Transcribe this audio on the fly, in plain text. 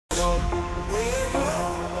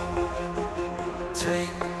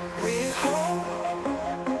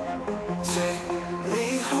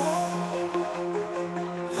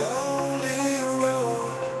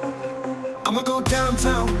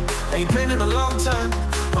ain't been in a long time.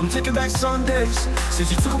 I'm taking back Sundays since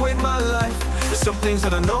you took away my life. There's some things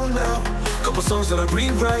that I know now, couple songs that I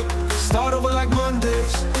rewrite. Start over like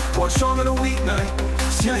Mondays, watch song on a weeknight.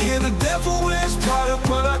 See, I hear the devil wears Prada,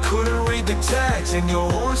 but I couldn't read the tags. And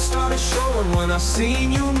your horn started showing when I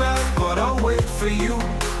seen you mad. But I'll wait for you,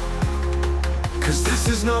 cause this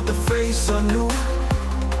is not the face I knew.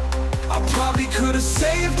 I probably could've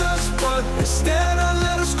saved us, but instead I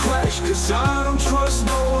let us crash. Cause I don't trust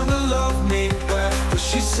no one to love me back, but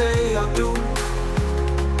she say I do.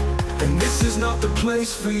 And this is not the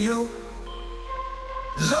place for you.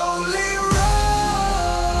 Lonely road,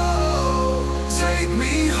 take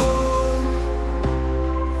me home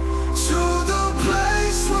to the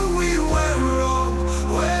place where we went wrong.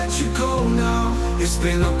 Where'd you go now? It's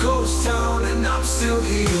been a ghost town and I'm still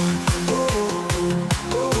here.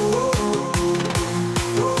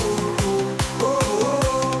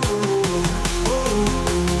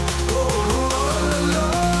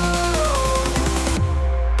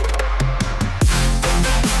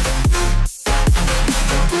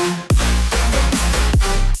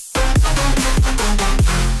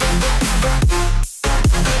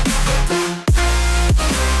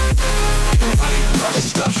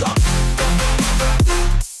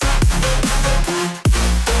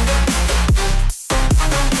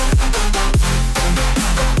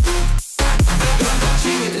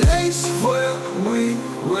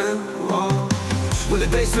 When the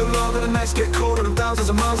days feel long and the nights get colder and thousands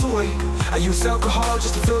of miles away, I use alcohol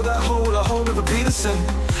just to fill that hole. I hope never be the same.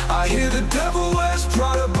 I hear the devil wears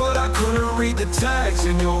Prada, but I couldn't read the tags.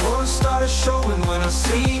 And your words started showing when I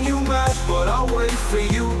seen you mad. But I'll wait for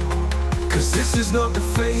you, cause this is not the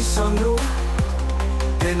face I knew.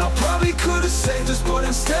 And I probably could've saved us, but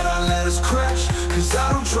instead I let us crash. Cause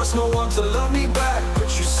I don't trust no one to love me back, but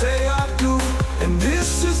you say I do. And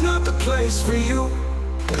this is not the place for you.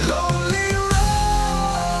 Lord,